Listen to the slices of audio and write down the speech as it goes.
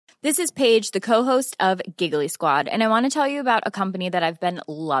This is Paige, the co-host of Giggly Squad, and I want to tell you about a company that I've been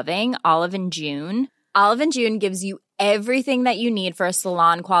loving, Olive & June. Olive & June gives you everything that you need for a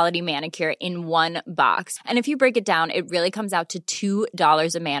salon-quality manicure in one box. And if you break it down, it really comes out to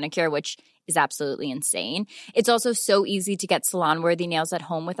 $2 a manicure, which is absolutely insane. It's also so easy to get salon-worthy nails at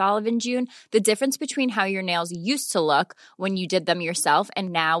home with Olive & June. The difference between how your nails used to look when you did them yourself and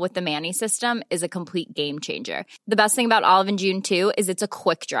now with the Mani system is a complete game changer. The best thing about Olive & June, too, is it's a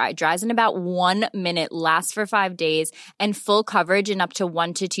quick dry. Dries in about 1 minute, lasts for 5 days, and full coverage in up to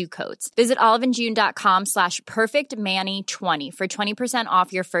 1 to 2 coats. Visit oliveandjune.com/perfectmani20 for 20%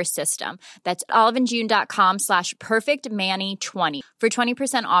 off your first system. That's oliveandjune.com/perfectmani20 for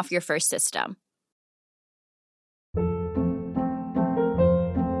 20% off your first system.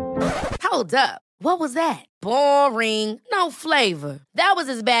 Hold up. What was that? Boring. No flavor. That was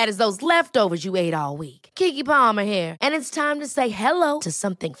as bad as those leftovers you ate all week. Keke Palmer here, and it's time to say hello to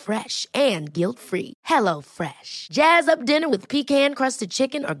something fresh and guilt-free. Hello Fresh. Jazz up dinner with pecan-crusted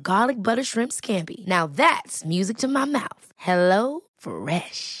chicken or garlic butter shrimp scampi. Now that's music to my mouth. Hello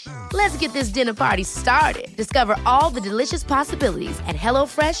Fresh. Let's get this dinner party started. Discover all the delicious possibilities at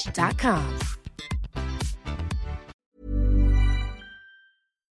hellofresh.com.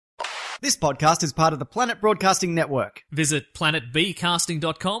 This podcast is part of the Planet Broadcasting Network. Visit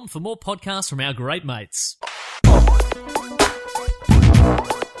planetbcasting.com for more podcasts from our great mates.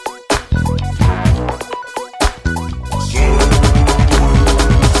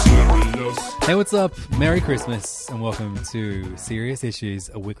 Hey, what's up? Merry Christmas and welcome to Serious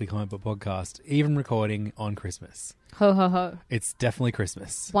Issues, a weekly comic book podcast, even recording on Christmas. Ho, ho, ho. It's definitely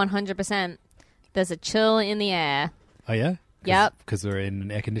Christmas. 100%. There's a chill in the air. Oh, yeah? Yep. Because we're in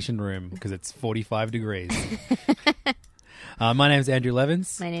an air-conditioned room because it's 45 degrees. My name's Andrew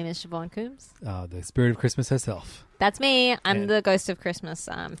Levins. My name is Siobhan Coombs. The spirit of Christmas herself. That's me. I'm the ghost of Christmas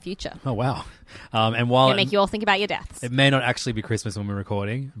future. Oh, wow. And while Gonna make you all think about your deaths. it may not actually be Christmas when we're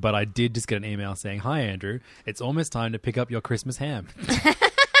recording, but I did just get an email saying, "Hi, Andrew. It's almost time to pick up your Christmas ham."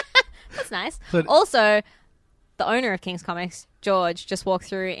 That's nice. But- Also, the owner of King's Comics, George, just walked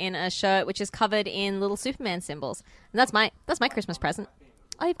through in a shirt which is covered in little Superman symbols. And that's my Christmas present.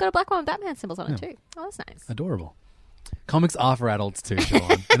 Oh, you've got a black one with Batman symbols on it too. Oh, that's nice. Adorable. Comics are for adults too,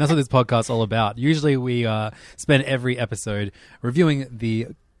 Siobhan. And that's what this podcast's all about. Usually we spend every episode reviewing the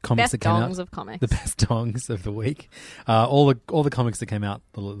comics Best that came out. dongs of comics. The best dongs of the week. All the comics that came out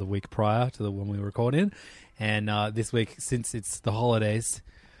the week prior to the one we record in. And this week, since it's the holidays,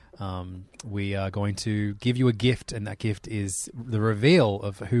 we are going to give you a gift, and that gift is the reveal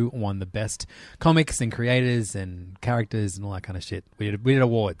of who won the best comics and creators and characters and all that kind of shit. We did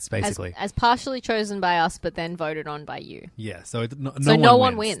awards, basically. As partially chosen by us, but then voted on by you. Yeah, so No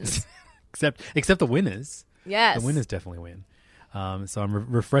one wins. except the winners. Yes. The winners definitely win. So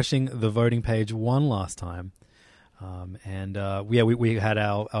I'm refreshing the voting page one last time. We had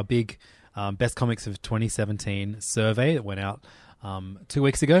our big Best Comics of 2017 survey that went out 2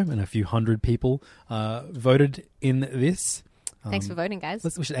 weeks ago, and a few hundred people voted in this. Thanks for voting, guys.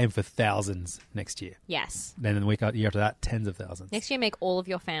 We should aim for thousands next year. Yes. And then the year after that, tens of thousands. Next year, make all of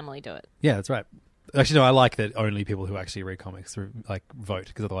your family do it. Yeah, that's right. Actually, no, I like that only people who actually read comics vote,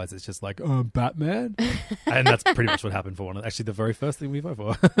 because otherwise it's just like, Batman? And that's pretty much what happened for actually the very first thing we vote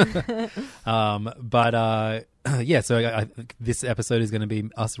for. So this episode is going to be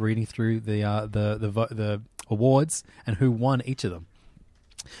us reading through the awards and who won each of them.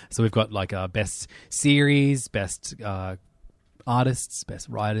 So we've got best series, best artists, best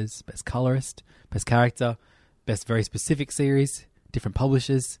writers, best colorist, best character, best very specific series, different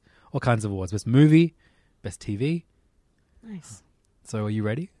publishers, all kinds of awards. Best movie, best TV. Nice. So are you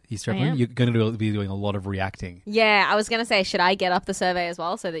ready? You struggling? I am. You're going to be doing a lot of reacting. Yeah, I was going to say, should I get up the survey as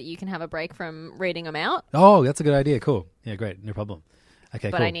well so that you can have a break from reading them out? Oh, that's a good idea. Cool. Yeah, great. No problem. Okay,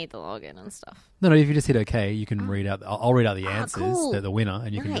 But cool. I need the login and stuff. No, if you just hit OK, you can read out. I'll read out the answers, cool. the winner,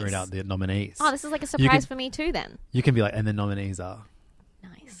 and you can Nice. read out the nominees. Oh, this is like a surprise for me too then. You can be like, and the nominees are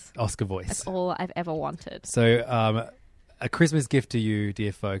Nice. Oscar voice. That's all I've ever wanted. So, a Christmas gift to you,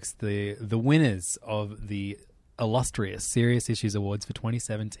 dear folks, the winners of the illustrious Serious Issues Awards for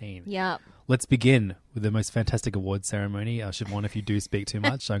 2017. Yep. Let's begin with the most fantastic award ceremony. Siobhan, if you do speak too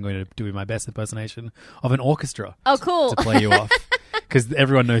much, I'm going to do my best impersonation of an orchestra. Oh, cool. To play you off. Because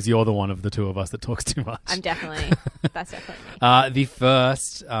everyone knows you're the one of the two of us that talks too much. That's definitely me. The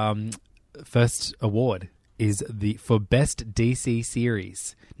first award is for Best DC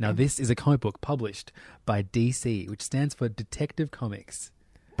Series. Now, this is a comic book published by DC, which stands for Detective Comics.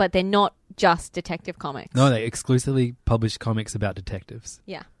 But they're not just Detective Comics. No, they exclusively publish comics about detectives.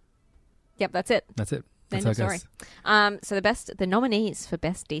 Yeah. Yep, that's it. That's it. End That's of how it story. So the nominees for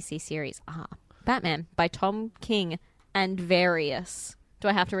best DC series are Batman by Tom King and various. Do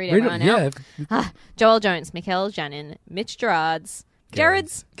I have to read everyone out? Yeah. Joel Jones, Mikael Janin, Mitch Gerards,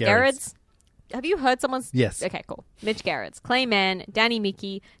 Gerards. Have you heard someone's? Yes. Okay, cool. Mitch Gerards, Clay Mann, Danny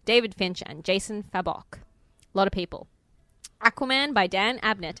Mickey, David Finch, and Jason Fabok. A lot of people. Aquaman by Dan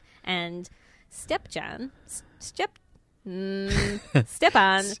Abnett and Stepan Sejic.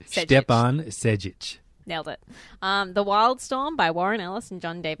 Stepan Sejic. Nailed it. The Wildstorm by Warren Ellis and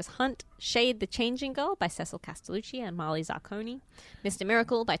John Davis Hunt. Shade the Changing Girl by Cecil Castellucci and Marley Zarconi. Mr.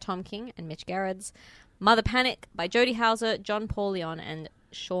 Miracle by Tom King and Mitch Gerards. Mother Panic by Jody Hauser, John Paul Leon, and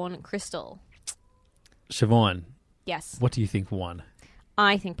Sean Crystal. Siobhan, Yes. what do you think won?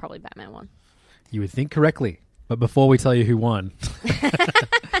 I think probably Batman won. You would think correctly. But before we tell you who won,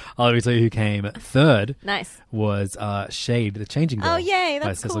 I'll tell you who came third. Nice. Was Shade, the Changing Girl. Oh, yay,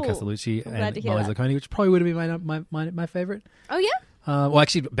 that's by Cecil cool. Castellucci I'm glad and to hear Molly that. Zacconi, which probably would have been my favorite. Oh, yeah? Well,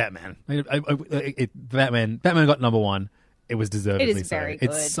 actually, Batman. Batman got number one. It was deservedly It is so. very good.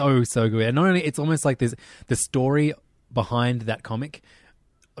 It's so good. And not only, it's almost like there's the story behind that comic.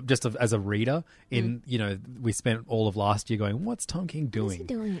 Just as a reader, we spent all of last year going, "What's Tom King doing? What's he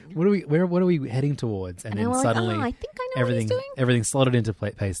doing? What are we heading towards?" And then we're like, suddenly, I think I know what he's doing. everything slotted into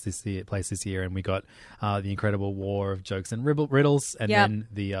place this year, and we got the incredible war of jokes and riddles, and then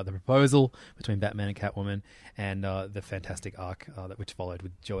the proposal between Batman and Catwoman, and the fantastic arc which followed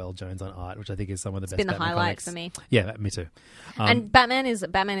with Joel Jones on art, which I think is some of the best. Been the Batman highlight comics. for me. Yeah, me too. And Batman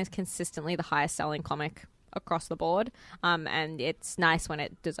is consistently the highest selling comic across the board, and it's nice when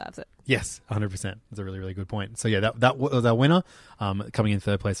it deserves it. Yes, 100%. It's a really, really good point. So yeah, that was our winner. Coming in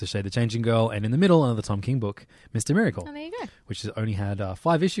third place was Shade the Changing Girl, and in the middle, another Tom King book, Mr. Miracle. And there you go. Which has only had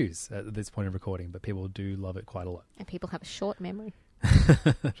 5 issues at this point of recording, but people do love it quite a lot. And people have a short memory.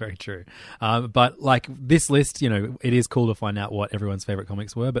 Very true. But like this list, it is cool to find out what everyone's favorite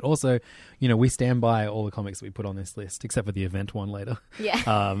comics were, but also, we stand by all the comics that we put on this list, except for the event one later.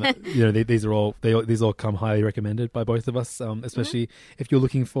 Yeah. These all come highly recommended by both of us, especially if you're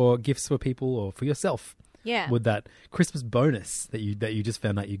looking for gifts for people or for yourself. Yeah. With that Christmas bonus that you just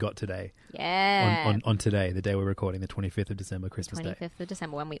found out you got today. Yeah. On today, the day we're recording, the 25th of December, Christmas Day. 25th of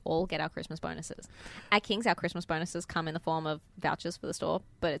December, when we all get our Christmas bonuses. At King's, our Christmas bonuses come in the form of vouchers for the store,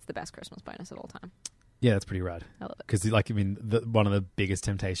 but it's the best Christmas bonus of all time. Yeah, that's pretty rad. I love it. Because, one of the biggest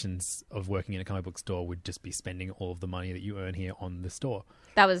temptations of working in a comic book store would just be spending all of the money that you earn here on the store.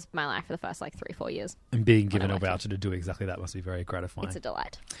 That was my life for the first 3-4 years. And being given I a worked here. voucher to do exactly that must be very gratifying. It's a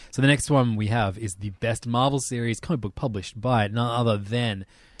delight. So the next one we have is the best Marvel series comic book published by none other than...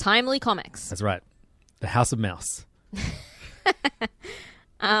 Timely Comics. That's right. The House of Mouse.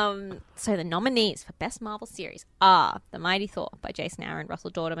 So the nominees for Best Marvel Series are The Mighty Thor by Jason Aaron,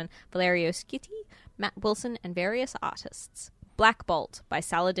 Russell Dorderman, Valerio Schiti, Matt Wilson, and various artists. Black Bolt by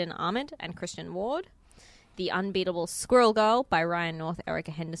Saladin Ahmed and Christian Ward. The Unbeatable Squirrel Girl by Ryan North, Erica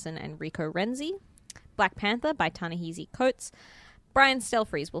Henderson, and Rico Renzi. Black Panther by Ta-Nehisi Coates. Brian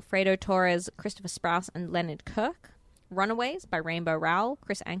Stelfreeze, Wilfredo Torres, Christopher Sprouse, and Leonard Kirk. Runaways by Rainbow Rowell,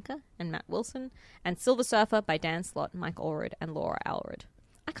 Chris Anker, and Matt Wilson. And Silver Surfer by Dan Slott, Mike Allred, and Laura Alred.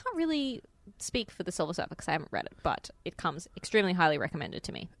 I can't really speak for the Silver Surfer because I haven't read it, but it comes extremely highly recommended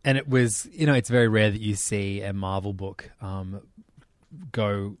to me. And it was, it's very rare that you see a Marvel book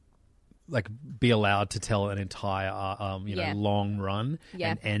be allowed to tell an entire, long run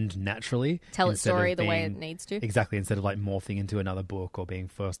and end naturally. Tell its instead of story the way being- it needs to. Exactly, instead of morphing into another book or being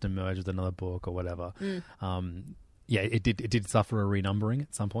first emerged with another book or whatever. It did suffer a renumbering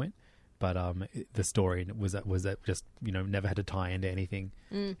at some point, but the story was just never had to tie into anything.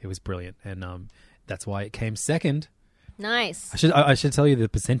 It was brilliant, and that's why it came second. Nice. I should tell you the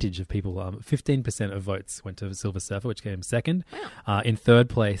percentage of people. 15% of votes went to Silver Surfer, which came second. Wow. In third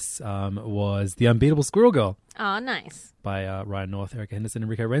place was The Unbeatable Squirrel Girl Oh, nice. by Ryan North, Erica Henderson,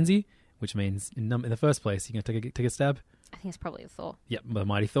 and Rico Renzi, which means in the first place, you can take a stab. I think it's probably a Thor. Yep, The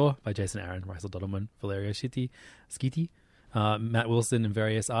Mighty Thor by Jason Aaron, Russell Dorderman, Valerio Schiti, Matt Wilson, and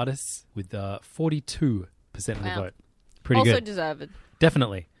various artists with 42% of the Wow. vote. Pretty Also good. deserved.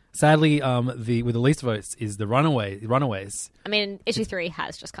 Definitely. Sadly, with the least votes is the Runaways. I mean, issue 3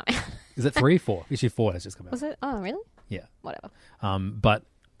 has just come out. Is it 3, 4? Issue 4 has just come out. Was it? Oh, really? Yeah. Whatever. But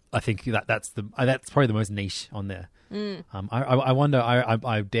I think that's probably the most niche on there. I wonder.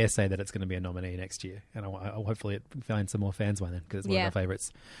 I dare say that it's going to be a nominee next year, and I'll hopefully it finds some more fans by then because it's one of our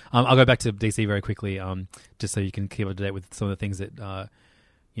favorites. I'll go back to DC very quickly, just so you can keep up to date with some of the things that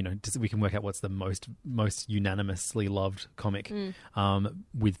just we can work out what's the most unanimously loved comic.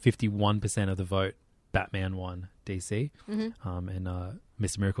 With 51% of the vote, Batman won DC, and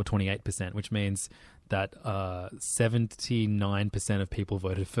Mr. Miracle 28%, which means that 79% of people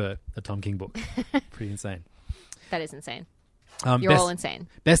voted for a Tom King book. Pretty insane. That is insane. You're all insane.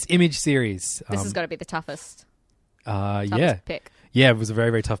 Best image series. This has got to be the toughest pick. Yeah, it was a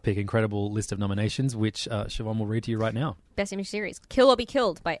very, very tough pick. Incredible list of nominations, which Siobhan will read to you right now. Best image series. Kill or Be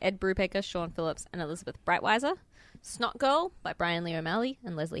Killed by Ed Brubaker, Sean Phillips, and Elizabeth Breitweiser. Snot Girl by Brian Lee O'Malley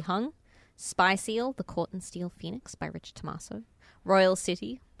and Leslie Hung. Spy Seal, The Court and Steel Phoenix by Richard Tommaso. Royal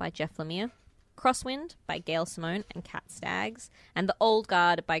City by Jeff Lemire. Crosswind by Gail Simone and Kat Staggs. And The Old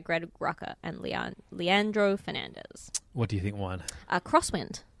Guard by Greg Rucka and Leandro Fernandez. What do you think won?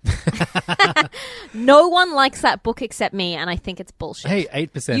 Crosswind. No one likes that book except me, and I think it's bullshit. Hey,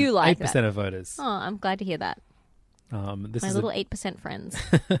 8%. You like 8% that. of voters. Oh, I'm glad to hear that. This My is little 8% friends.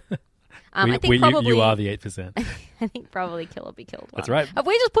 I think probably you are the 8%. I think probably Kill or Be Killed. That's right. Have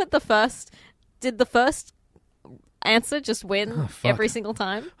we just put did the first answer just win every single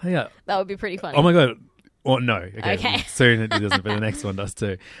time? Oh, yeah. That would be pretty funny. Oh my god. Or no. Okay. Soon it doesn't, but the next one does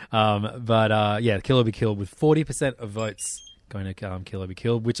too. Yeah, Kill or Be Killed with 40% of votes going to Kill or Be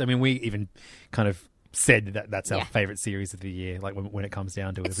Killed, which, I mean, we even kind of said that that's our favourite series of the year, like when it comes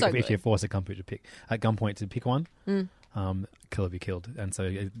down to it. If you're forced at gunpoint to pick one, Kill or Be Killed. And so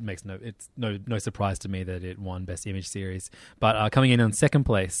it makes no surprise to me that it won Best Image Series. But coming in on second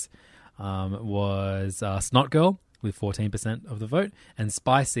place was Snot Girl with 14% of the vote, and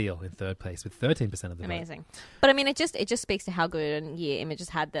Spy Seal in third place with 13% of the vote. Amazing. But I mean, it just speaks to how good a year Images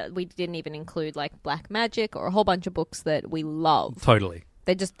had that we didn't even include like Black Magic or a whole bunch of books that we love. Totally.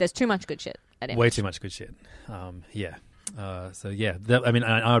 There's too much good shit at Image. Way too much good shit. Yeah. So yeah, I mean,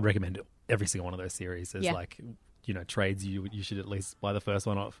 I would recommend every single one of those series as like, you know, trades you should at least buy the first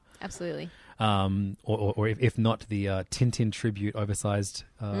one off. Absolutely. Or if not, the Tintin tribute oversized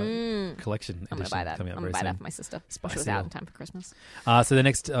collection. I'm going to buy that. I'm going to buy that for my sister. Spy Which was Seal. out in time for Christmas. So the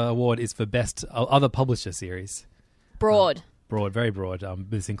next award is for best other publisher series. Broad. Broad, very broad.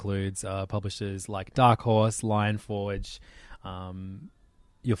 This includes publishers like Dark Horse, Lion Forge.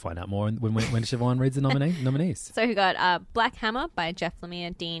 You'll find out more when Siobhan reads the nominees. So we got Black Hammer by Jeff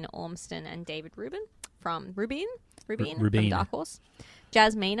Lemire, Dean Ormston, and David Rubin from Rubin from Dark Horse.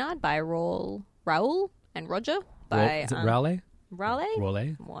 Jazz Maynard by Raul and Roger by Is it Raleigh?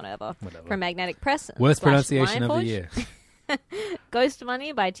 Raleigh? Whatever. From Magnetic Press. Worst / pronunciation of the Lionforge. year. Ghost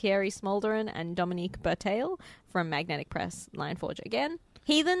Money by Thierry Smolderin and Dominique Bertail from Magnetic Press, Lionforge again.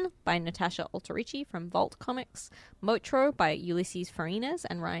 Heathen by Natasha Alterici from Vault Comics. Motro by Ulysses Farines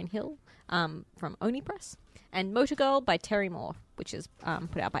and Ryan Hill from Oni Press. And Motor Girl by Terry Moore, which is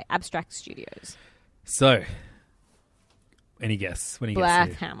put out by Abstract Studios. So, any guess? When he Black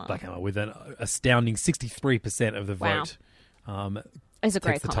gets here? Hammer. Black Hammer with an astounding 63% of the vote. It's a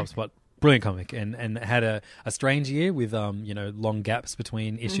great takes the comic. top spot. Brilliant comic, and had a strange year with long gaps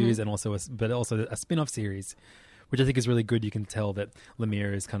between issues, and also a spin-off series, which I think is really good. You can tell that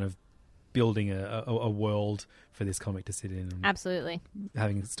Lemire is kind of building a world for this comic to sit in. And Absolutely.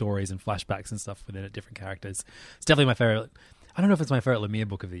 having stories and flashbacks and stuff within it, different characters. It's definitely my favorite. I don't know if it's my favorite Lemire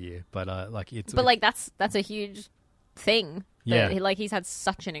book of the year, but that's a huge thing. Yeah. He's had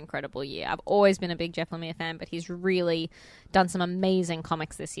such an incredible year. I've always been a big Jeff Lemire fan, but he's really done some amazing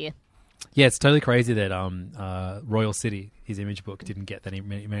comics this year. Yeah, it's totally crazy that Royal City, his Image book, didn't get that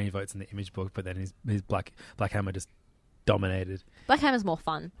many votes in the Image book, but then his Black Hammer just dominated. Black Hammer's more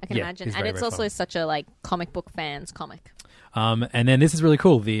fun, I can Yeah, imagine, he's and very, it's very also fun. such a comic book fans comic. And then this is really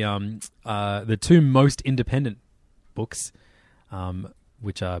cool. The two most independent books,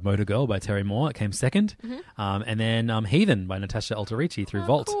 which are Motor Girl by Terry Moore, it came second, and then Heathen by Natasha Alterici through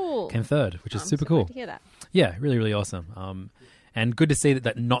Vault Cool. came third, which is I'm super so cool. glad to hear that. Yeah, really, really awesome. And good to see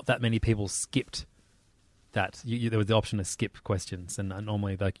that not that many people skipped that. There was the option to skip questions, and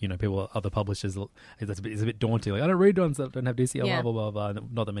normally, other publishers, it's a bit daunting. Like, I don't read ones that don't have DCL, Yeah. blah, blah, blah.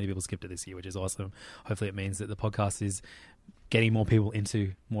 And not that many people skipped it this year, which is awesome. Hopefully it means that the podcast is getting more people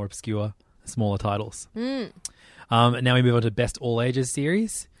into more obscure, smaller titles. Now we move on to Best All Ages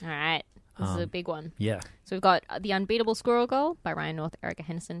series. All right. This is a big one. Yeah. So we've got The Unbeatable Squirrel Girl by Ryan North, Erica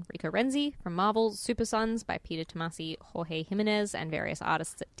Henderson, Rico Renzi from Marvel, Super Sons by Peter Tomasi, Jorge Jimenez, and various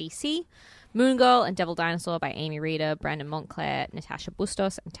artists at DC, Moon Girl and Devil Dinosaur by Amy Reeder, Brandon Montclair, Natasha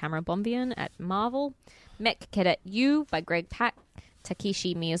Bustos, and Tamara Bonvian at Marvel, Mech Cadet U by Greg Pak,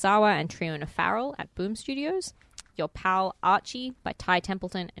 Takeshi Miyazawa, and Triona Farrell at Boom Studios, Your Pal Archie by Ty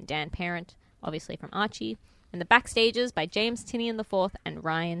Templeton and Dan Parent, obviously from Archie, and The Backstages by James Tinian IV and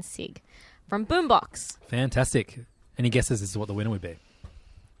Ryan Sig from Boombox. Fantastic. Any guesses as to what the winner would be?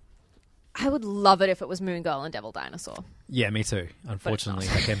 I would love it if it was Moon Girl and Devil Dinosaur. Yeah, me too. Unfortunately,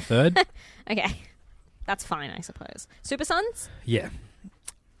 not. I came third. Okay. That's fine, I suppose. Super Sons? Yeah.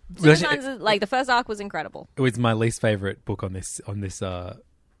 Super Sons is, like, the first arc was incredible. It was my least favorite book on this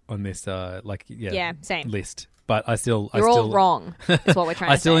Same. list. But You're all wrong, is what we're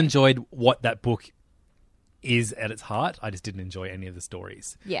trying I to still say. enjoyed what that book is at its heart. I just didn't enjoy any of the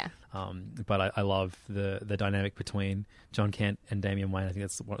stories. Yeah. But I love the dynamic between John Kent and Damian Wayne. I think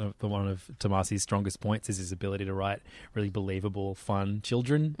that's one of Tomasi's strongest points is his ability to write really believable, fun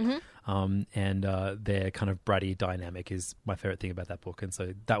children. Mm-hmm. And their kind of bratty dynamic is my favorite thing about that book. And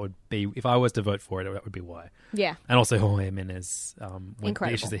so that would be, if I was to vote for it, that would be why. Yeah. And also Jorge Jimenez, the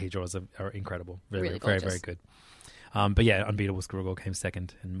Incredible. issues that he draws are incredible. Really very, gorgeous. very good. But yeah, Unbeatable Squirrel came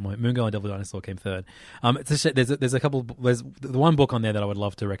second, and Moon Girl and Devil Dinosaur came third. There's a couple. There's the one book on there that I would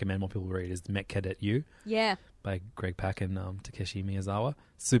love to recommend more people read is Mech Cadet U Yeah. by Greg Pak and Takeshi Miyazawa.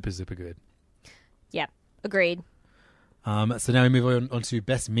 Super good. Yeah. Agreed. So now we move on to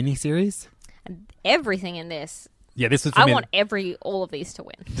best miniseries. And everything in this, Yeah, this was for I me. want all of these to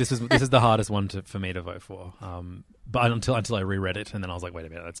win. This is the hardest one for me to vote for. But until I reread it, and then I was like, wait a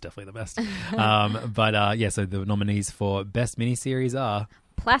minute, that's definitely the best. So the nominees for best miniseries are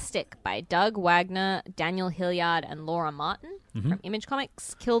Plastic by Doug Wagner, Daniel Hilliard, and Laura Martin from Image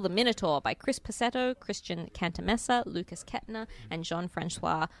Comics. Kill the Minotaur by Chris Passetto, Christian Cantamessa, Lucas Kettner, and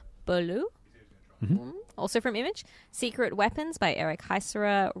Jean-Francois Beaulieu. Also from Image. Secret Weapons by Eric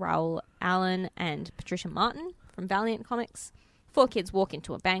Heisserer, Raoul Allen, and Patricia Martin from Valiant Comics. Four Kids Walk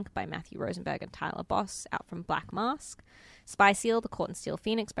Into a Bank by Matthew Rosenberg and Tyler Boss, out from Black Mask. Spy Seal, The Court and Steel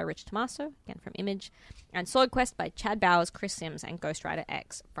Phoenix by Rich Tomaso, again from Image. And Sword Quest by Chad Bowers, Chris Sims, and Ghost Rider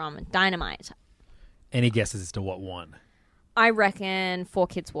X from Dynamite. any guesses as to what won? I reckon Four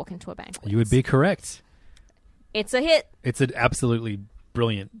Kids Walk Into a Bank wins. You would be correct. It's a hit. It's an absolutely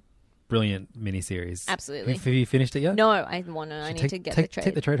brilliant miniseries. Absolutely. Have you finished it yet? No, I want to. I need to get the trade.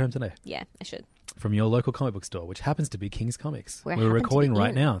 Take the trade home today. Yeah, I should. From your local comic book store, which happens to be King's Comics. Where I We're happen to recording be right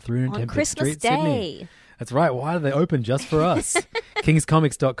in now, 310 on Pitt Christmas Street, Day. Sydney. That's right. Why are they open just for us?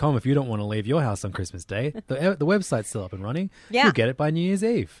 Kingscomics.com if you don't want to leave your house on Christmas Day. The website's still up and running. Yeah. You'll get it by New Year's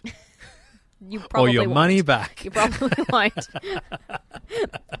Eve. You Or probably your won't. money back. You probably won't.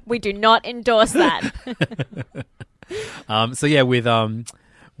 We do not endorse that. So yeah, with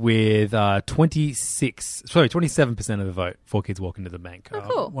 27% of the vote, Four Kids Walk Into the Bank. Oh,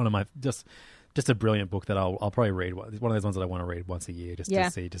 cool. One of my just a brilliant book that I'll probably read. One of those ones that I want to read once a year, just Yeah.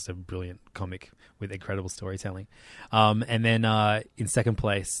 to see just a brilliant comic with incredible storytelling. And then in second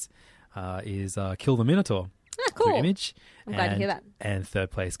place is Kill the Minotaur. Ah, through cool. Image. I'm glad to hear that. And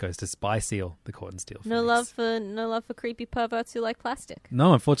third place goes to Spy Seal, The Court and Steel. No Phoenix. love for creepy perverts who like plastic.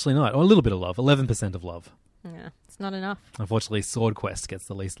 No, unfortunately not. Or a little bit of love. 11% of love. Yeah, it's not enough. Unfortunately, Sword Quest gets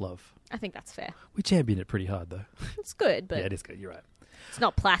the least love. I think that's fair. We championed it pretty hard, though. It's good, but Yeah, it is good. You're right. it's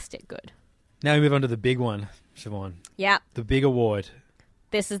not plastic good. Now we move on to the big one, Siobhan. Yeah, The big award.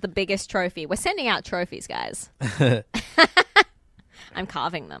 this is the biggest trophy. We're sending out trophies, guys. I'm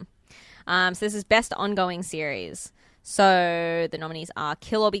carving them. So this is Best Ongoing Series. So the nominees are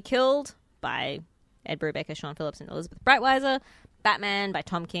Kill or Be Killed by Ed Brubaker, Sean Phillips, and Elizabeth Brightweiser. Batman by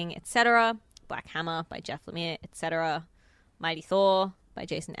Tom King, etc. Black Hammer by Jeff Lemire, etc. Mighty Thor by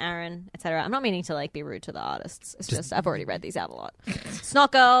Jason Aaron, etc. I'm not meaning to be rude to the artists. It's just I've already read these out a lot.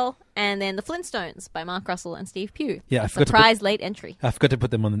 Snot Girl, and then The Flintstones by Mark Russell and Steve Pugh. Yeah, I forgot to Surprise late entry. I forgot to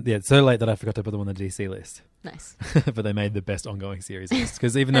put them on. It's so late that I forgot to put them on the DC list. Nice. But they made the best ongoing series list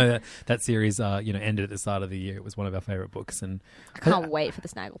because even though that series, ended at the start of the year, it was one of our favorite books. And I can't wait for the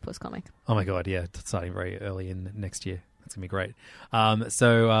Snagglepuss comic. oh my god, yeah, it's starting very early in next year. It's gonna be great.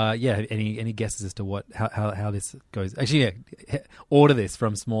 Any guesses as to how this goes? Actually, yeah, order this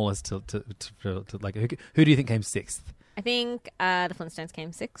from smallest to who do you think came sixth? I think the Flintstones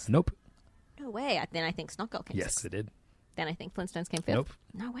came sixth. Nope. No way. Then I think Snot Girl came Yes, sixth. it did. Then I think Flintstones came fifth. Nope.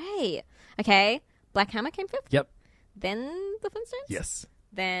 No way. Okay. Black Hammer came fifth. Yep. Then the Flintstones. Yes.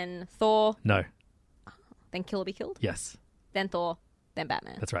 Then Thor. No. Then Kill or Be Killed. Yes. Then Thor. Then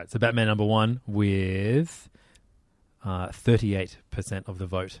Batman. That's right. So Batman number one with 38% of the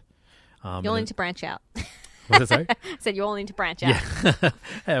vote. You all need to branch out. Was it sorry? I said you all need to branch out. Yeah,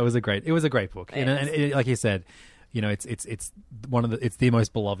 yeah, it was a great book. It And like you said, it's it's the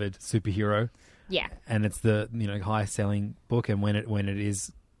most beloved superhero, Yeah. and it's the high selling book. And when it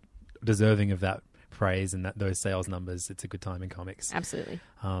is deserving of that praise and those sales numbers, it's a good time in comics. Absolutely.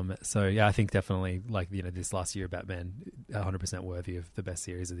 So yeah, I think definitely this last year, Batman, 100% worthy of the best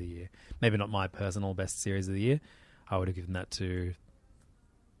series of the year. Maybe not my personal best series of the year. I would have given that to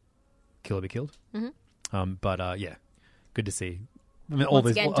Kill or Be Killed. Mm-hmm. But yeah, good to see. I mean, Once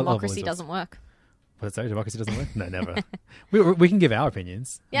again, democracy doesn't work. What's that? Democracy doesn't work? No, never. we can give our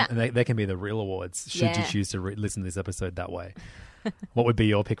opinions. Yeah. And they can be the real awards should you Yeah. choose to listen to this episode that way. What would be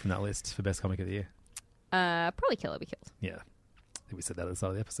your pick from that list for best comic of the year? Probably Kill or Be Killed. Yeah. I think we said that at the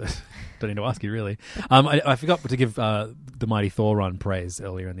start of the episode. Don't need to ask you, really. I forgot to give the Mighty Thor run praise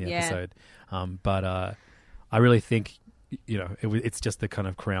earlier in the episode. But I really think, it's just the kind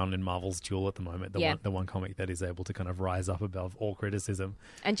of crown in Marvel's jewel at the moment. The one comic that is able to kind of rise up above all criticism.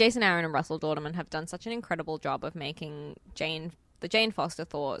 And Jason Aaron and Russell Dorderman have done such an incredible job of making the Jane Foster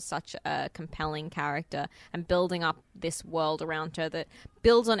Thor such a compelling character and building up this world around her that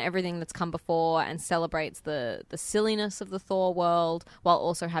builds on everything that's come before and celebrates the silliness of the Thor world while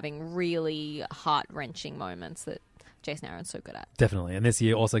also having really heart-wrenching moments that Jason Aaron's so good at. Definitely. And this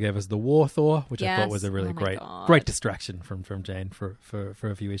year also gave us the War Thor, which I thought was a really great distraction from Jane for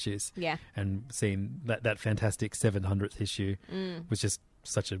a few issues. Yeah. And seeing that fantastic 700th issue was just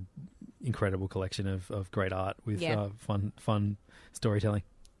such an incredible collection of great art with fun storytelling.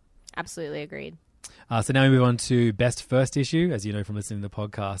 Absolutely agreed. So now we move on to best first issue. As you know from listening to the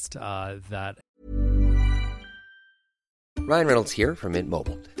podcast, that Ryan Reynolds here from Mint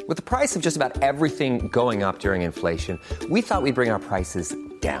Mobile. With the price of just about everything going up during inflation, we thought we'd bring our prices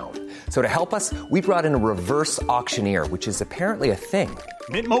down. So to help us, we brought in a reverse auctioneer, which is apparently a thing.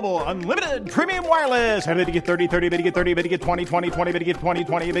 Mint Mobile Unlimited Premium Wireless. How to get 30, 30, bit to get 30, bit to get 20, 20, 20, bit to get 20,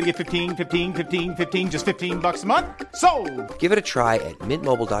 20, bit to get 15, 15, 15, 15, just $15 a month? Sold! Give it a try at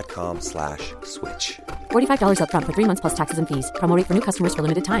mintmobile.com/switch. $45 up front for 3 months plus taxes and fees. Promo rate for new customers for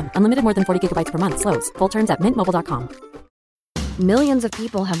limited time. Unlimited more than 40 gigabytes per month. Slows full terms at mintmobile.com. Millions of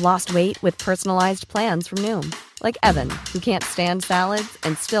people have lost weight with personalized plans from Noom. Like Evan, who can't stand salads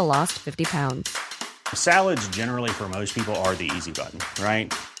and still lost 50 pounds. Salads generally for most people are the easy button,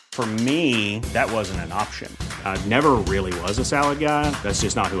 right? For me, that wasn't an option. I never really was a salad guy. That's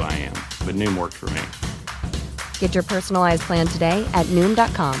just not who I am. But Noom worked for me. Get your personalized plan today at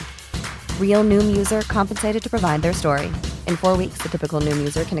Noom.com. Real Noom user compensated to provide their story. In 4 weeks, the typical Noom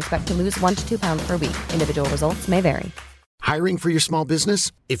user can expect to lose 1 to 2 pounds per week. Individual results may vary. Hiring for your small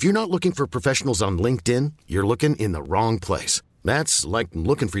business? If you're not looking for professionals on LinkedIn, you're looking in the wrong place. That's like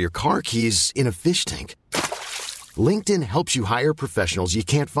looking for your car keys in a fish tank. LinkedIn helps you hire professionals you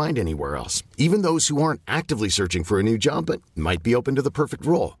can't find anywhere else, even those who aren't actively searching for a new job but might be open to the perfect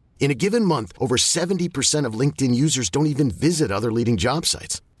role. In a given month, over 70% of LinkedIn users don't even visit other leading job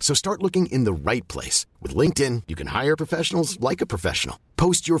sites. So start looking in the right place. With LinkedIn, you can hire professionals like a professional.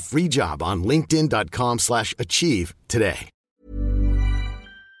 Post your free job on linkedin.com/achieve today.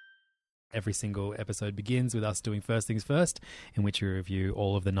 every single episode begins with us doing First Things First, in which we review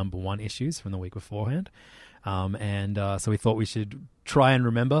all of the number one issues from the week beforehand. So we thought we should try and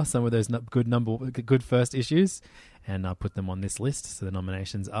remember some of those good first issues and put them on this list. So the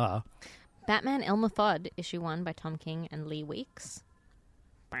nominations are Batman Elmer Fudd, issue 1 by Tom King and Lee Weeks.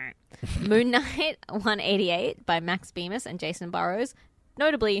 Moon Knight 188 by Max Bemis and Jason Burrows.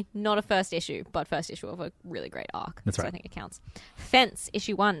 Notably, not a first issue, but first issue of a really great arc. That's right. So I think it counts. Fence,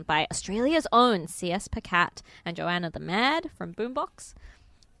 issue 1 by Australia's own C.S. Pacat and Joanna the Mad from Boombox.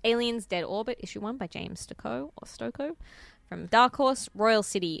 Aliens Dead Orbit, issue 1 by James Stocco from Dark Horse. Royal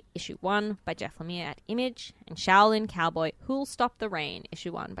City, issue 1 by Jeff Lemire at Image. And Shaolin Cowboy, Who'll Stop the Rain,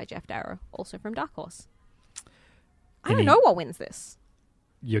 issue 1 by Jeff Darrow, also from Dark Horse. I don't know what wins this.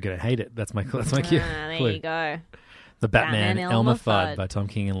 You're going to hate it. That's my cue. There you go. The Batman Elmer Fudd by Tom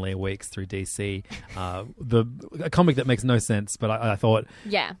King and Lee Weeks through DC. A comic that makes no sense, but I thought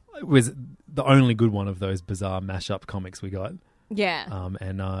it was the only good one of those bizarre mashup comics we got. Yeah.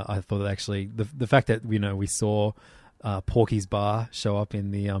 I thought that actually the fact that we saw Porky's Bar show up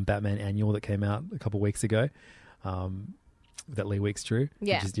in the Batman annual that came out a couple of weeks ago, that Lee Weeks drew.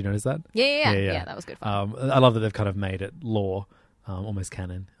 Yeah. Did you notice that? Yeah, that was good fun. I love that they've kind of made it lore. Almost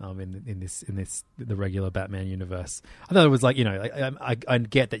canon in the regular Batman universe. I thought it was like I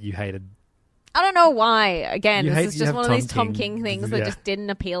get that you hated. I don't know why. Again, this is just one of these Tom Tom King things that Yeah. just didn't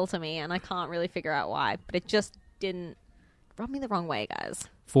appeal to me, and I can't really figure out why. But it just didn't rub me the wrong way, guys.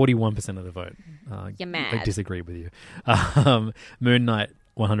 41% of the vote. You're mad. I disagree with you. Moon Knight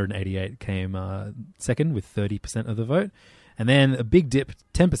 188 came second with 30% of the vote, and then a big dip,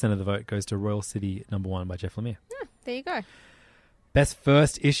 10% of the vote goes to Royal City #1 by Jeff Lemire. There you go. Best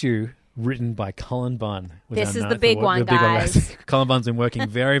first issue written by Colin Bunn. This is the big one, guys. Colin Bunn's been working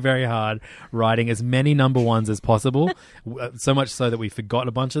very, very hard, writing as many number ones as possible, so much so that we forgot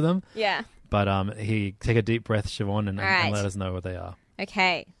a bunch of them. Yeah. But take a deep breath, Siobhan, and right. let us know what they are.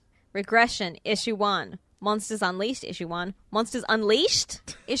 Okay. Regression, issue 1. Monsters Unleashed, issue 1. Monsters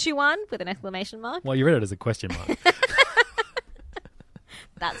Unleashed, issue 1, with an exclamation mark. Well, you read it as a question mark.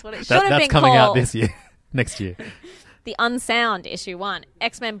 That's what it should have been called. That's coming out this year, next year. The Unsound, issue 1.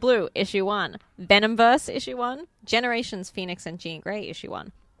 X-Men Blue, issue 1. Venomverse, issue 1. Generations Phoenix and Jean Grey, issue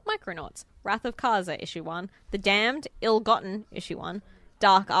 1. Micronauts, Wrath of Kaza, issue 1. The Damned, Ill-Gotten, issue 1.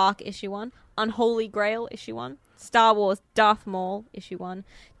 Dark Ark, issue 1. Unholy Grail, issue 1. Star Wars Darth Maul, issue 1.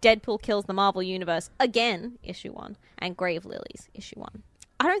 Deadpool Kills the Marvel Universe Again, issue 1. And Grave Lilies, issue 1.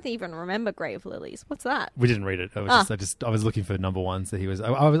 I don't even remember Grave Lilies. What's that? We didn't read it. I was looking for number ones that he was.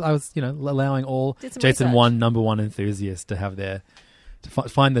 I was allowing all Jason research. 1 number 1 enthusiasts to have their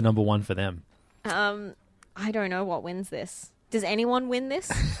find the number 1 for them. I don't know what wins this. Does anyone win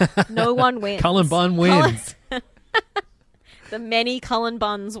this? No one wins. Cullen Bunn wins. The many Cullen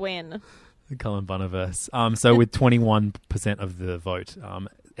Bunns win. The Cullen Bunniverse. So with 21% of the vote,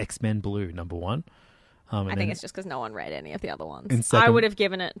 X-Men Blue number 1. I think it's just because no one read any of the other ones. Second, I would have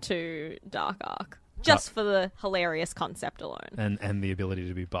given it to Dark Ark just for the hilarious concept alone, and the ability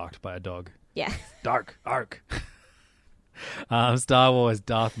to be barked by a dog. Yeah. Dark Ark. Star Wars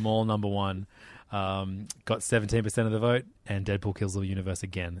Darth Maul number 1. Got 17% of the vote, and Deadpool Kills the Universe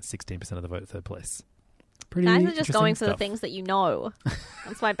Again, 16% of the vote, third place. Pretty Guys are just going for stuff. the things that you know.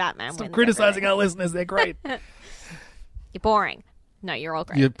 That's why Batman Stop wins. criticizing our listeners; they're great. You're boring. No, you're all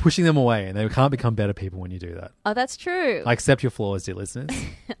great. You're pushing them away, and they can't become better people when you do that. Oh, that's true. I accept your flaws, dear listeners.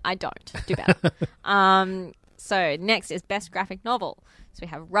 I don't. Do better. So next is Best Graphic Novel. So we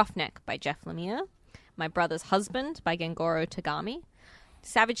have Roughneck by Jeff Lemire, My Brother's Husband by Gengoro Tagami,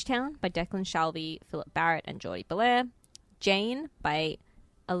 Savage Town by Declan Shalvey, Philip Barrett, and Jordi Belair, Jane by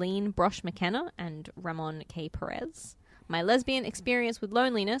Aline Brosh McKenna and Ramon K. Perez, My Lesbian Experience with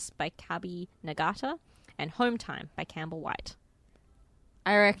Loneliness by Kabi Nagata, and Home Time by Campbell White.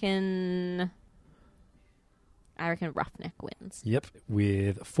 I reckon Roughneck wins. Yep,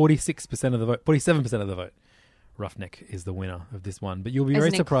 with 46% of the vote, 47% of the vote. Roughneck is the winner of this one, but you'll be very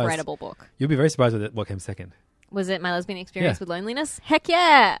surprised. It's an incredible book. You'll be very surprised with what came second. Was it My Lesbian Experience with Loneliness? Heck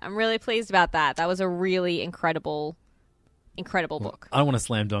yeah! I'm really pleased about that. That was a really incredible book. I don't want to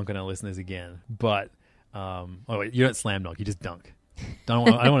slam dunk on our listeners again, but you don't slam dunk, you just dunk. I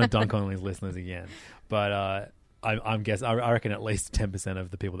don't want to dunk on these listeners again, but I'm guessing. I reckon at least 10%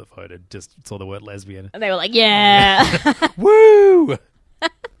 of the people that voted just saw the word lesbian, and they were like, "Yeah, woo!"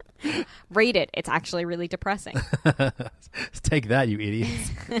 Read it. It's actually really depressing. Take that, you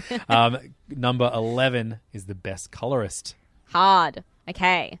idiots. Number 11 is the best colorist. Hard.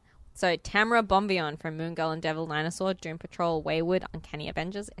 Okay. So Tamara Bonvillain from Moon Girl and Devil Dinosaur, Doom Patrol, Wayward, Uncanny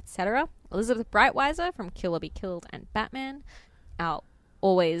Avengers, etc. Elizabeth Brightweiser from Kill or Be Killed and Batman. Our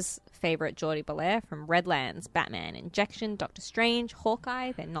always favourite Jordi Belair from Redlands, Batman, Injection, Doctor Strange,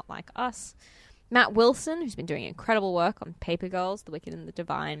 Hawkeye, They're Not Like Us. Matt Wilson, who's been doing incredible work on Paper Girls, The Wicked and the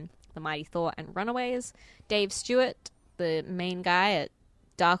Divine, The Mighty Thor, and Runaways. Dave Stewart, the main guy at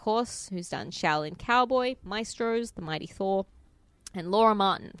Dark Horse, who's done Shaolin Cowboy, Maestros, The Mighty Thor, and Laura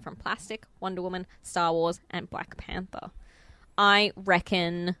Martin from Plastic, Wonder Woman, Star Wars, and Black Panther. I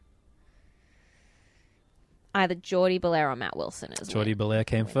reckon either Jordi Belair or Matt Wilson is Jordi Belair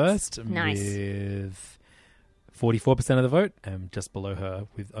came first. Nice. With 44% of the vote, and just below her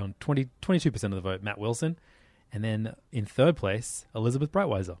with 22% of the vote, Matt Wilson. And then in third place, Elizabeth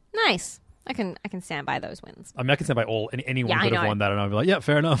Brightweiser. Nice. I can stand by those wins. I mean, I can stand by anyone Yeah, could have I know. won that, and I'd be like, yeah,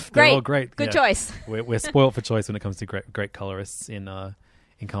 fair enough. They're all great. Good Yeah. choice. We're spoiled for choice when it comes to great colorists in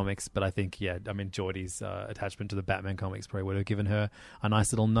comics, but I think, Jordi's attachment to the Batman comics probably would have given her a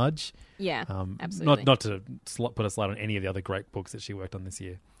nice little nudge. Yeah, absolutely. Not to put a slide on any of the other great books that she worked on this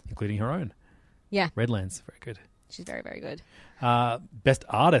year, including her own. Yeah. Redlands, very good. She's very, very good. Best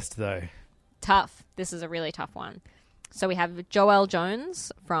artist, though. Tough. This is a really tough one. So we have Joelle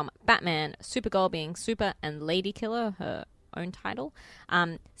Jones from Batman, Supergirl being Super, and Lady Killer, her own title.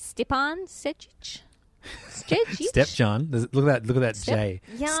 Stepan Sejic. Stepjan. Look at that J.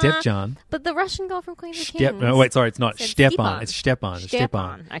 Yeah. Stepjan. But the Russian girl from Queen of Kings. No, wait, sorry, it's not said Stepan. It's Stepan.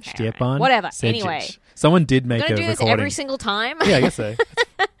 Stepan. Okay, Stepan. right. Whatever. Sejic. Anyway. Someone did make I'm a going to do this recording. every single time. Yeah, I guess so.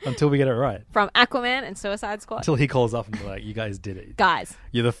 Until we get it right. From Aquaman and Suicide Squad. Until he calls up and be like, you guys did it. Guys.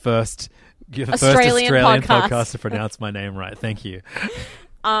 You're the first Australian podcast to pronounce my name right. Thank you.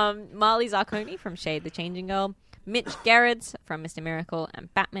 Marley Zarconi from Shade the Changing Girl. Mitch Gerrards from Mr. Miracle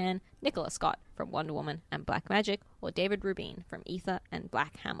and Batman. Nicola Scott from Wonder Woman and Black Magic. Or David Rubin from Ether and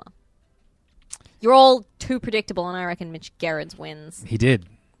Black Hammer. You're all too predictable, and I reckon Mitch Gerrards wins. He did.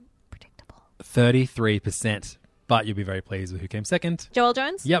 Predictable. 33%. But you'll be very pleased with who came second. Joelle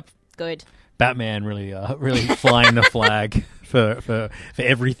Jones? Yep. Good. Batman really flying the flag for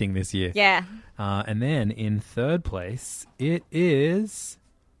everything this year. Yeah. And then in third place, it is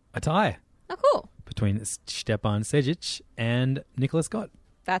a tie. Oh, cool. Between Stepan Sejic and Nicola Scott.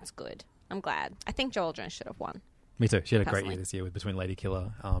 That's good. I'm glad. I think Joelle Jones should have won. Me too. She had a great Personally. year this year with between Lady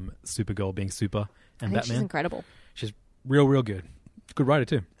Killer, Supergirl being super, I and think Batman. she's incredible. She's real good. Good writer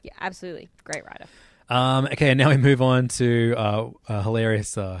too. Yeah, absolutely. Great writer. Okay, and now we move on to a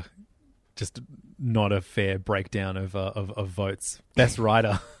hilarious, just not a fair breakdown of votes. Best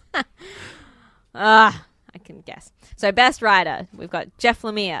writer. I can guess. So, best writer, we've got Jeff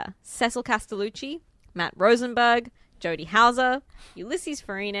Lemire, Cecil Castellucci, Matt Rosenberg, Jody Hauser, Ulysses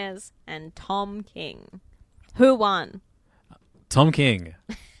Farinas, and Tom King. Who won? Tom King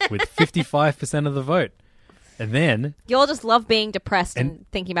with 55% of the vote. And then You all just love being depressed and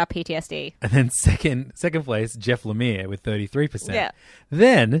thinking about PTSD. second place, Jeff Lemire with 33%. Yeah.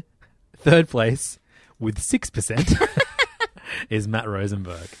 Then third place with 6% is Matt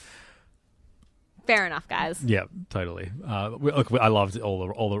Rosenberg. Fair enough, guys. Yeah, totally. Look, I loved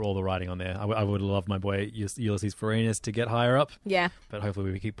all the writing on there. I would have loved my boy Ulysses Farinas to get higher up. Yeah. But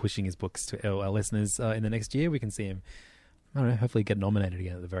hopefully we keep pushing his books to our listeners in the next year. We can see him, I don't know, hopefully get nominated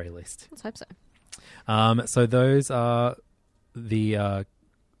again at the very least. Let's hope so. So those are the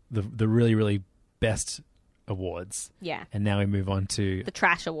really, really best awards. Yeah. And now we move on to The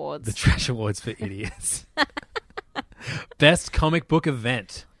Trash Awards. the Trash Awards for Idiots. Best comic book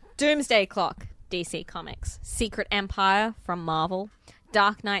event. Doomsday Clock, DC Comics. Secret Empire from Marvel.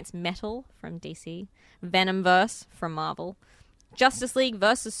 Dark Knight's Metal from DC. Venomverse from Marvel. Justice League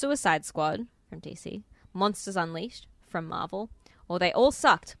vs. Suicide Squad from DC. Monsters Unleashed from Marvel. Or They All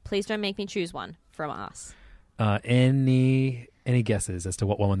Sucked. Please Don't Make Me Choose One from us. Any guesses as to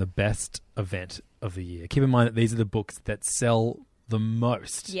what won the best event of the year? Keep in mind that these are the books that sell the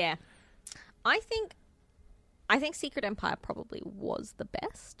most. Yeah. I think Secret Empire probably was the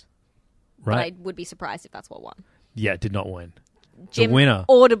best. Right? But I would be surprised if that's what won. Yeah, it did not win. Jim the winner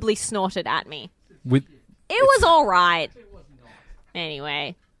audibly snorted at me. with It was all right.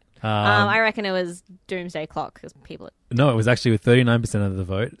 Anyway, I reckon it was Doomsday Clock because people. no, it was actually with 39% of the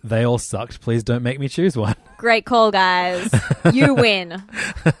vote. They All Sucked. Please Don't Make Me Choose One. Great call, guys. You win.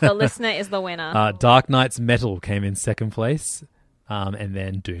 The listener is the winner. Dark Knight's Metal came in second place, and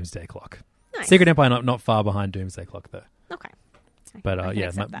then Doomsday Clock. Nice. Secret Empire not far behind Doomsday Clock though. Okay. But I can yeah,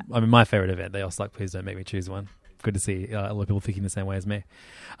 accept that. my favorite event. They All Suck. Please Don't Make Me Choose One. Good to see a lot of people thinking the same way as me.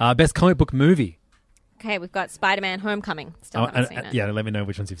 Best comic book movie. Okay, we've got Spider-Man Homecoming. Still haven't seen it. Yeah, let me know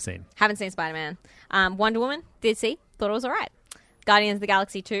which ones you've seen. Haven't seen Spider-Man. Wonder Woman, did see. Thought it was all right. Guardians of the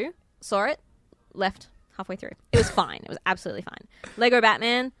Galaxy 2, saw it. Left halfway through. It was fine. It was absolutely fine. Lego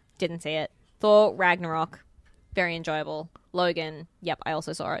Batman, didn't see it. Thor, Ragnarok, very enjoyable. Logan, yep, I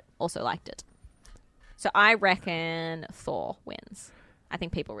also saw it. Also liked it. So I reckon Thor wins. I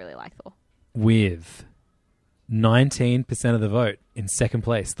think people really like Thor. With 19% of the vote in second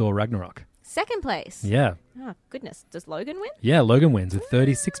place, Thor Ragnarok. Second place. Yeah. Oh, goodness. Does Logan win? Yeah, Logan wins with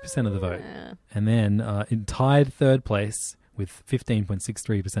 36% of the vote. And then in tied third place with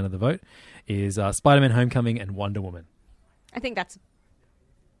 15.63% of the vote is Spider-Man Homecoming and Wonder Woman. I think that's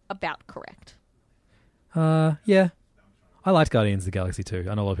about correct. Yeah. I liked Guardians of the Galaxy too.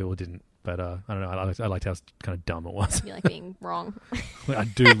 I know a lot of people didn't, but I don't know. I liked how kind of dumb it was. You like being wrong. I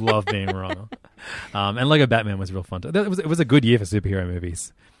do love being wrong. And Lego Batman was real fun. It was a good year for superhero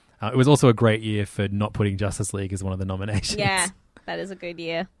movies. It was also a great year for not putting Justice League as one of the nominations. Yeah, that is a good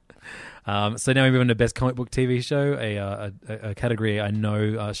year. So now we move on to Best Comic Book TV Show, a category I know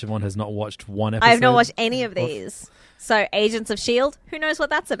Siobhan has not watched one episode. I have not watched any of these. So Agents of S.H.I.E.L.D., who knows what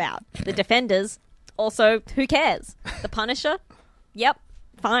that's about? The Defenders, also, who cares? The Punisher? Yep,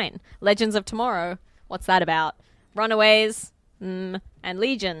 fine. Legends of Tomorrow, what's that about? Runaways, and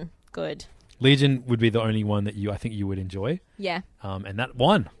Legion, good. Legion would be the only one that I think you would enjoy. Yeah. And that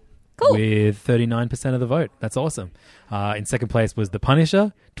won. Cool. With 39% of the vote. That's awesome. In second place was The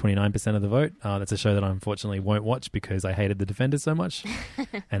Punisher, 29% of the vote. That's a show that I unfortunately won't watch because I hated The Defenders so much.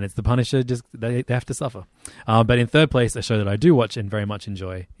 And it's The Punisher, just they have to suffer. But in third place, a show that I do watch and very much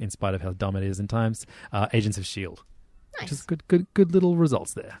enjoy, in spite of how dumb it is in times, Agents of S.H.I.E.L.D. Nice. Which is good little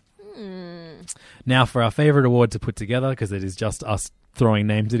results there. Now for our favourite award to put together, because it is just us throwing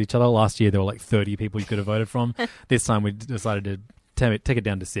names at each other. Last year there were like 30 people you could have voted from. This time we decided to take it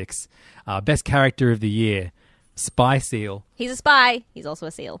down to 6. Best character of the year, Spy Seal. He's a spy. He's also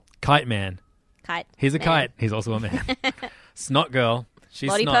a seal. Kite Man. Kite. He's a man. kite. He's also a man. Snot Girl. She's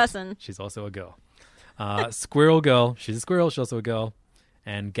Body snot. person. She's also a girl. Squirrel Girl. She's a squirrel. She's also a girl.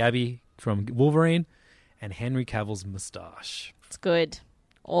 And Gabby from Wolverine. And Henry Cavill's moustache. It's good.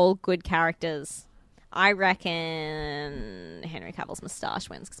 All good characters. I reckon Henry Cavill's moustache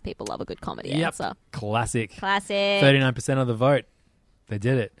wins because people love a good comedy answer. Classic. 39% of the vote. They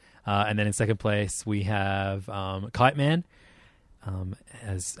did it. And then in second place, we have Kite Man.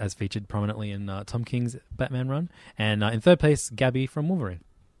 as featured prominently in Tom King's Batman run. And in third place, Gabby from Wolverine.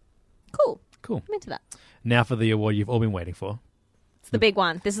 Cool. Cool. I'm into that. Now for the award you've all been waiting for. It's the big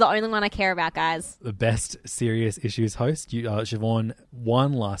one. This is the only one I care about, guys. The Best Serious Issues host. Siobhan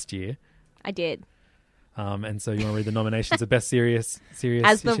won last year. I did. And so you want to read the nominations of Best Serious As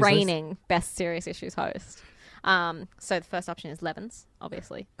Issues the host? reigning Best Serious Issues host. So the first option is Levins,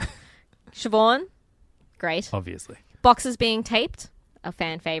 obviously. Siobhan, great. Obviously. Boxes being taped, a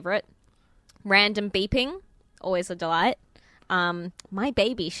fan favourite. Random beeping, always a delight. My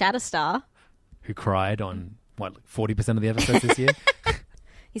baby, Shatterstar. Who cried on, 40% of the episodes this year?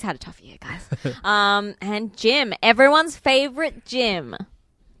 He's had a tough year, guys. And Jim, everyone's favourite Jim.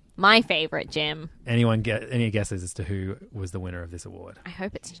 My favourite Jim. Any guesses as to who was the winner of this award? I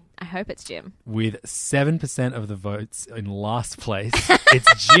hope it's Jim. With 7% of the votes in last place,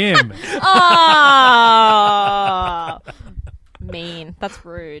 it's Jim. Oh, mean. That's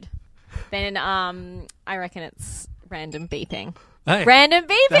rude. Then I reckon it's random beeping. Hey, random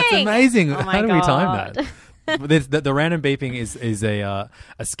beeping. That's amazing. Oh my How do we time God. that? The random beeping is a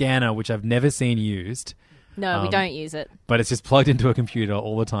scanner which I've never seen used. No, we don't use it. But it's just plugged into a computer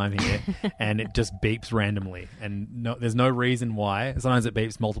all the time here, and it just beeps randomly. And there's no reason why. Sometimes it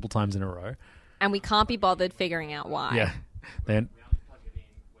beeps multiple times in a row. And we can't be bothered figuring out why. Yeah. Then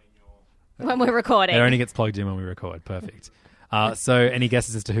when we're recording. It only gets plugged in when we record. Perfect. So any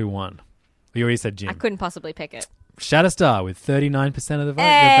guesses as to who won? We already said Jim. I couldn't possibly pick it. Shatterstar with 39% of the vote.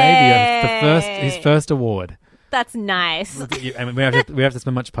 Hey! The baby. His first award. That's nice. And we have to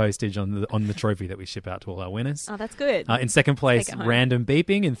spend much postage on the trophy that we ship out to all our winners. Oh, that's good. In second place, Take it home. random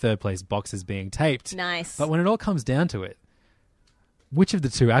beeping. In third place, boxes being taped. Nice. But when it all comes down to it, which of the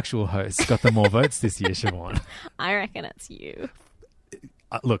two actual hosts got the more votes this year, Siobhan? I reckon it's you.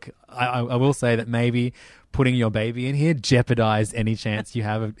 Look, I will say that maybe putting your baby in here jeopardized any chance you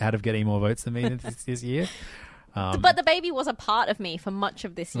have of getting more votes than me this year. But the baby was a part of me for much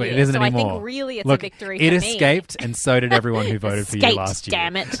of this year. It isn't so anymore. I think really it's Look, a victory it for me. escaped, and so did everyone who voted for you last year.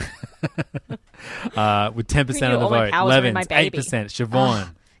 Damn it. With 10% Who knew of the all my vote. powers were in my Levins, baby? 8%.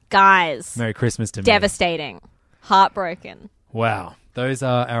 Siobhan. Guys. Merry Christmas to me. Devastating. Heartbroken. Wow. Those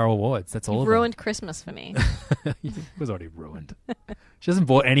are our awards. That's all You've of them. ruined Christmas for me. It was already ruined. She hasn't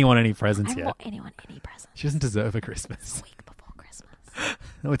bought anyone any presents I haven't yet. bought anyone any presents. She doesn't deserve a Christmas. It's a week before Christmas.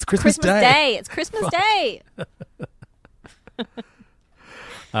 No, it's Christmas Day. It's Christmas Day.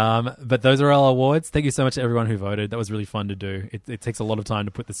 But those are our awards. Thank you so much to everyone who voted. That was really fun to do. It takes a lot of time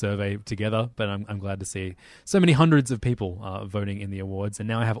to put the survey together, but I'm glad to see so many hundreds of people voting in the awards. And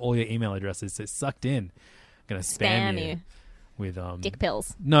now I have all your email addresses. So it's sucked in. I'm going to spam you with dick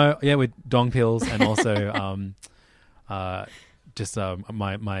pills. No, yeah, with dong pills, and also just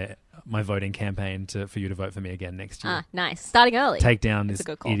my voting campaign for you to vote for me again next year. Nice. Starting early. Take down That's this a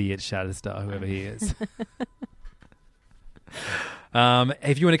good call. idiot Shatterstar, whoever he is.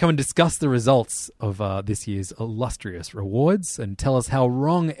 If you want to come and discuss the results of this year's illustrious awards and tell us how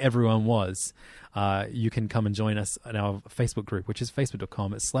wrong everyone was, you can come and join us in our Facebook group, which is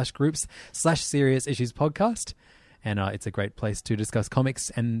facebook.com/groups/Serious Issues Podcast. And it's a great place to discuss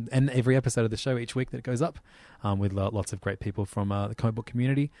comics and every episode of the show each week that it goes up with lots of great people from the comic book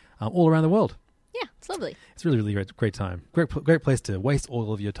community all around the world. Yeah, it's lovely. It's really great time. Great place to waste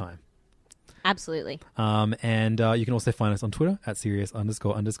all of your time. Absolutely. And you can also find us on Twitter at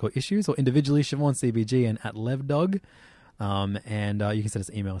serious__issues or individually Siobhan CBG and at LevDog. And you can send us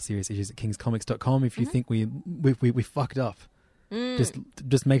an email serioutissues@kingscomics.com if you think we fucked up.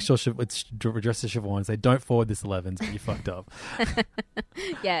 Just make sure it's addressed to Siobhan and say, don't forward this to Levins, but you fucked up.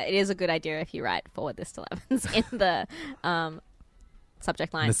 Yeah, it is a good idea if you write forward this to Levins in the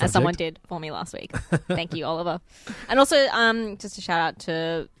subject line, as someone did for me last week. Thank you, Oliver. And also, just a shout out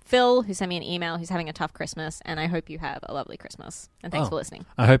to Phil, who sent me an email, who's having a tough Christmas, and I hope you have a lovely Christmas. And thanks for listening.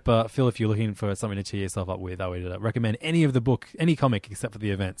 I hope, Phil, if you're looking for something to cheer yourself up with, I would recommend any comic except for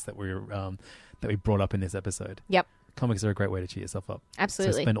the events that we brought up in this episode. Yep. Comics are a great way to cheer yourself up.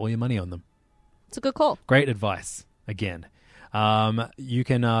 Absolutely. So spend all your money on them. It's a good call. Great advice. Again. You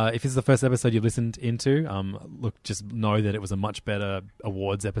can, if this is the first episode you've listened into, just know that it was a much better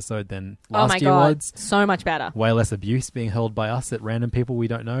awards episode than last year's awards. So much better. Way less abuse being hurled by us at random people we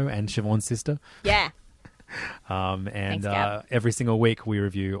don't know and Siobhan's sister. Yeah. And Thanks, every single week we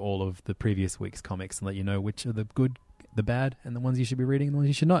review all of the previous week's comics and let you know which are the good, the bad, and the ones you should be reading and the ones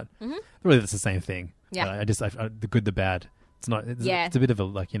you should not. Mm-hmm. Really, that's the same thing. Yeah. The good, the bad, It's not. It's, Yeah. it's a bit of a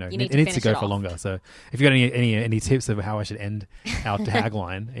like You it need to needs to finish go it for off. longer. So if you got any tips of how I should end our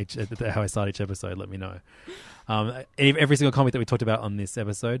tagline, how I start each episode, let me know. Every single comic that we talked about on this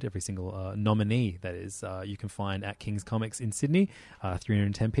episode, every single nominee that is, you can find at King's Comics in Sydney,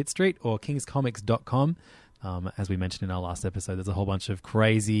 310 Pitt Street, or kingscomics.com. As we mentioned in our last episode, there's a whole bunch of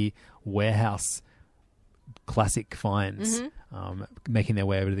crazy warehouse classic finds making their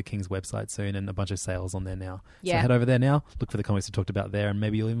way over to the King's website soon, and a bunch of sales on there now. So head over there now, look for the comics we talked about there, and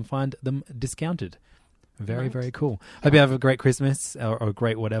maybe you'll even find them discounted. Very, very cool. Hope you have a great Christmas or a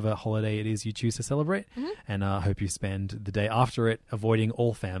great whatever holiday it is you choose to celebrate. And I hope you spend the day after it avoiding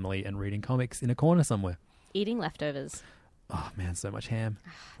all family and reading comics in a corner somewhere. Eating leftovers. Oh, man, so much ham.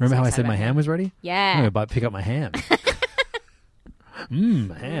 Remember how I said my ham was ready? Yeah. I'm going to pick up my ham.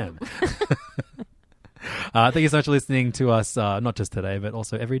 Ham. Thank you so much for listening to us, not just today, but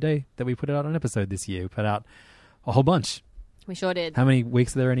also every day that we put out an episode this year. We put out a whole bunch. We sure did. How many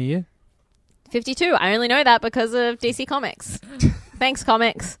weeks are there in a year? 52. I only know that because of DC Comics. Thanks,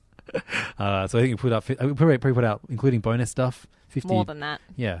 comics. So I think we probably put out, including bonus stuff, 50. More than that.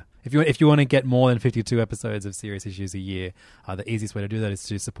 Yeah. If you want to get more than 52 episodes of Serious Issues a year, the easiest way to do that is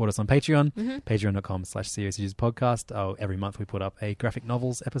to support us on Patreon, patreon.com/Serious Issues Podcast. Every month we put up a graphic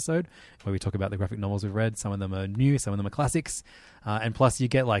novels episode where we talk about the graphic novels we've read. Some of them are new, some of them are classics. And plus you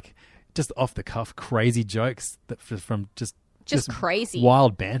get like just off the cuff crazy jokes from just crazy.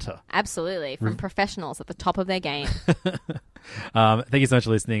 Wild banter. Absolutely. From professionals at the top of their game. Thank you so much for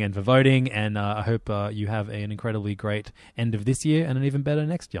listening and for voting. And I hope you have an incredibly great end of this year and an even better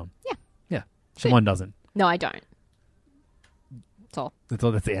next, John. Yeah. Yeah. Shimon doesn't. No, I don't. That's all.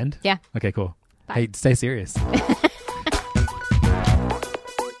 That's the end? Yeah. Okay, cool. Bye. Hey, stay serious.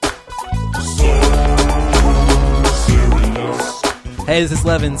 Hey, this is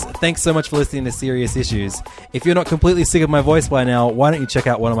Levins. Thanks so much for listening to Serious Issues. If you're not completely sick of my voice by now, why don't you check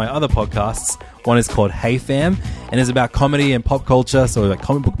out one of my other podcasts? One is called Hey Fam, and is about comedy and pop culture, so like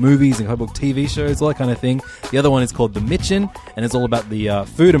comic book movies and comic book TV shows, all that kind of thing. The other one is called The Mitchin, and it's all about the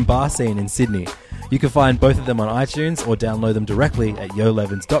food and bar scene in Sydney. You can find both of them on iTunes or download them directly at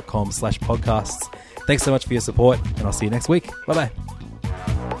yolevins.com/podcasts. Thanks so much for your support, and I'll see you next week. Bye-bye.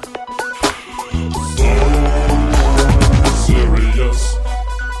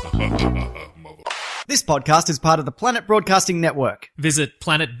 This podcast is part of the Planet Broadcasting Network. Visit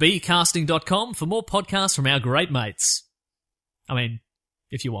planetbcasting.com for more podcasts from our great mates. I mean,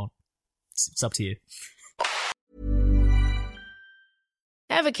 if you want. It's up to you.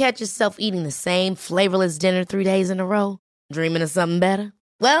 Ever catch yourself eating the same flavorless dinner 3 days in a row? Dreaming of something better?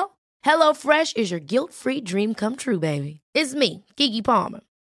 Well, HelloFresh is your guilt-free dream come true, baby. It's me, Keke Palmer.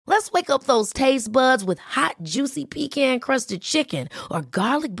 Let's wake up those taste buds with hot, juicy pecan-crusted chicken or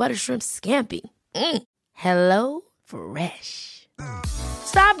garlic butter shrimp scampi. Hello Fresh.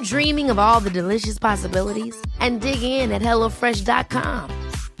 Stop dreaming of all the delicious possibilities and dig in at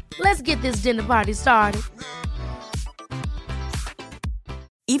HelloFresh.com. Let's get this dinner party started.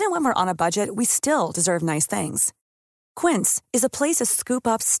 Even when we're on a budget, we still deserve nice things. Quince is a place to scoop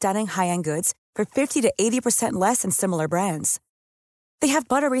up stunning high-end goods for 50 to 80% less than similar brands. They have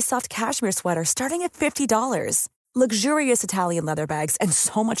buttery soft cashmere sweaters starting at $50, luxurious Italian leather bags, and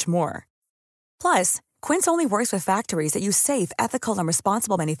so much more. Plus, Quince only works with factories that use safe, ethical, and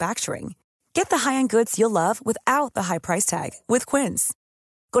responsible manufacturing. Get the high-end goods you'll love without the high price tag with Quince.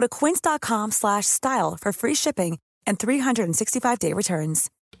 Go to quince.com/style for free shipping and 365-day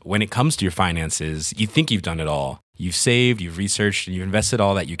returns. When it comes to your finances, you think you've done it all. You've saved, you've researched, and you've invested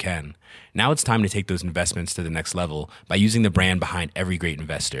all that you can. Now it's time to take those investments to the next level by using the brand behind every great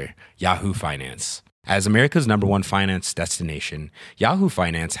investor, Yahoo Finance. As America's #1 finance destination, Yahoo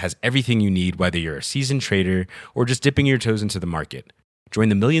Finance has everything you need, whether you're a seasoned trader or just dipping your toes into the market. Join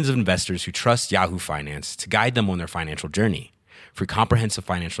the millions of investors who trust Yahoo Finance to guide them on their financial journey. For comprehensive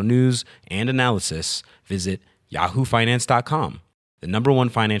financial news and analysis, visit yahoofinance.com, the #1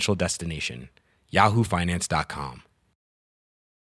 financial destination, yahoofinance.com.